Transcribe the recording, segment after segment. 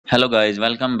Hello guys,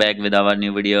 welcome back with our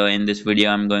new video. In this video,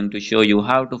 I'm going to show you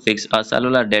how to fix a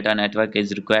cellular data network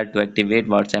is required to activate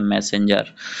WhatsApp Messenger.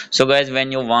 So guys,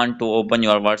 when you want to open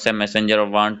your WhatsApp Messenger or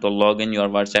want to log in your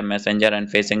WhatsApp Messenger and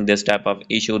facing this type of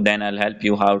issue, then I'll help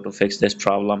you how to fix this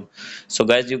problem. So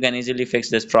guys, you can easily fix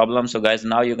this problem. So guys,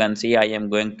 now you can see I am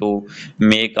going to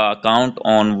make an account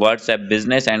on WhatsApp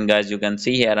business, and guys, you can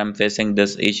see here I'm facing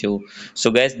this issue.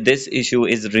 So guys, this issue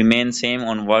is remain same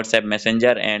on WhatsApp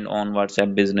Messenger and on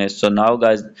WhatsApp business. So now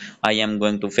guys, I am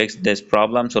going to fix this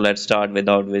problem. So let's start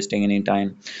without wasting any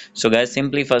time. So guys,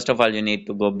 simply first of all you need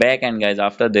to go back, and guys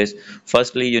after this,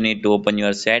 firstly you need to open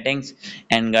your settings,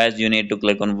 and guys you need to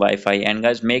click on Wi-Fi, and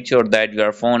guys make sure that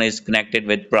your phone is connected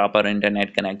with proper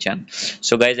internet connection.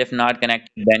 So guys, if not connected,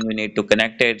 then you need to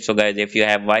connect it. So guys, if you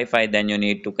have Wi-Fi, then you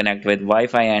need to connect with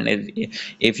Wi-Fi, and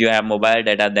if you have mobile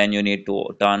data, then you need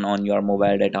to turn on your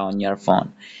mobile data on your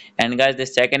phone. And guys, the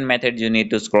second method, you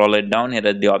need to scroll it down. Here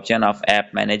is the option of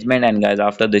app management, and guys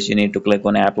after this you need to click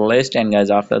on app list, and guys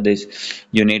after this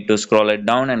you need to scroll it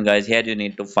down, and guys here you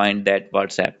need to find that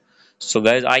WhatsApp. So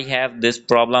guys, I have this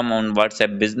problem on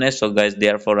WhatsApp business. So guys,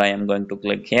 therefore I am going to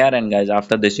click here, and guys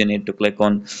after this you need to click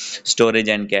on storage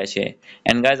and cache,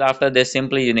 and guys after this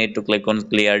simply you need to click on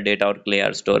clear data or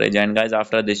clear storage, and guys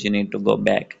after this you need to go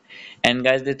back. And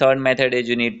guys, the third method is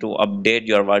you need to update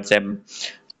your WhatsApp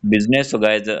business. So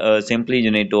guys, simply you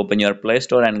need to open your Play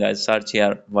Store, and guys search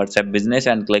here WhatsApp business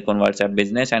and click on WhatsApp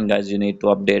business, and guys you need to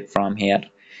update from here.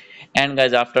 And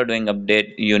guys after doing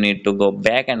update you need to go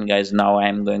back, and guys now I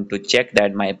am going to check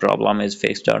that my problem is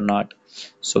fixed or not.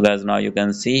 So guys, now you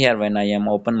can see here when I am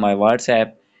open my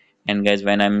WhatsApp, and guys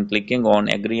when I'm clicking on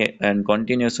agree and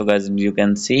continue, so guys you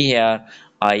can see here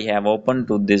I have opened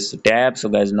to this tab. So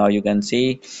guys, now you can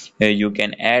see you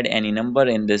can add any number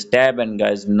in this tab, and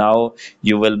guys now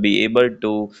you will be able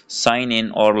to sign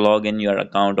in or log in your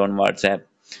account on WhatsApp.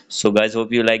 So guys,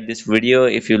 hope you like this video.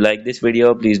 If you like this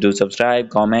video, please do subscribe,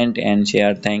 comment and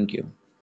share. Thank you.